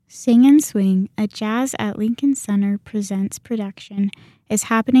Sing and Swing, a Jazz at Lincoln Center Presents production, is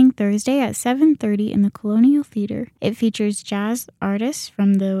happening Thursday at 7:30 in the Colonial Theater. It features jazz artists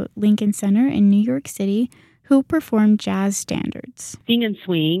from the Lincoln Center in New York City who perform jazz standards. Sing and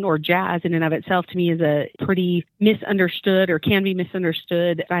swing, or jazz in and of itself, to me is a pretty misunderstood or can be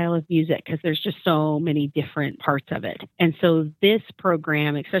misunderstood style of music because there's just so many different parts of it. And so this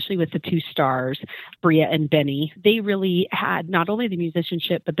program, especially with the two stars, Bria and Benny, they really had not only the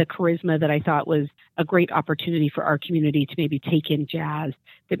musicianship, but the charisma that I thought was a great opportunity for our community to maybe take in jazz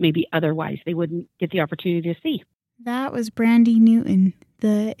that maybe otherwise they wouldn't get the opportunity to see. That was Brandy Newton,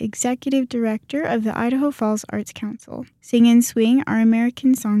 the executive director of the Idaho Falls Arts Council. Sing and Swing, Our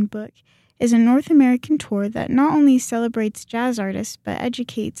American Songbook, is a North American tour that not only celebrates jazz artists, but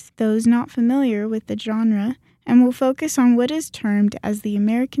educates those not familiar with the genre and will focus on what is termed as the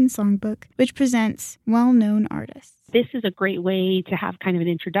American Songbook, which presents well-known artists. This is a great way to have kind of an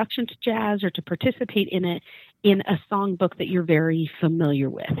introduction to jazz or to participate in it in a songbook that you're very familiar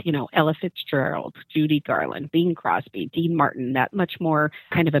with. You know, Ella Fitzgerald, Judy Garland, Bing Crosby, Dean Martin, that much more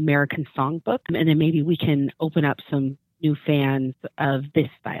kind of American songbook. And then maybe we can open up some new fans of this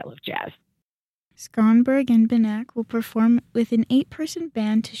style of jazz. Skonberg and Benek will perform with an 8-person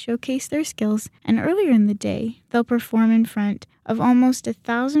band to showcase their skills, and earlier in the day, they'll perform in front of almost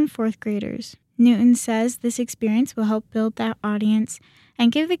 1,000 fourth graders. Newton says this experience will help build that audience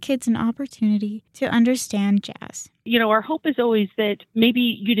and give the kids an opportunity to understand jazz. You know, our hope is always that maybe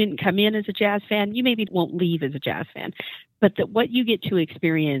you didn't come in as a jazz fan, you maybe won't leave as a jazz fan, but that what you get to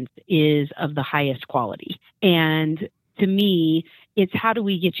experience is of the highest quality. And to me, it's how do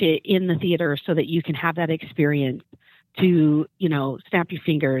we get you in the theater so that you can have that experience to, you know, snap your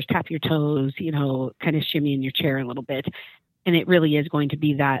fingers, tap your toes, you know, kind of shimmy in your chair a little bit. And it really is going to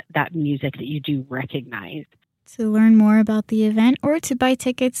be that music that you do recognize. To learn more about the event or to buy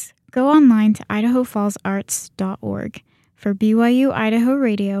tickets, go online to idahofallsarts.org. For BYU Idaho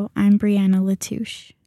Radio, I'm Brianna Latouche.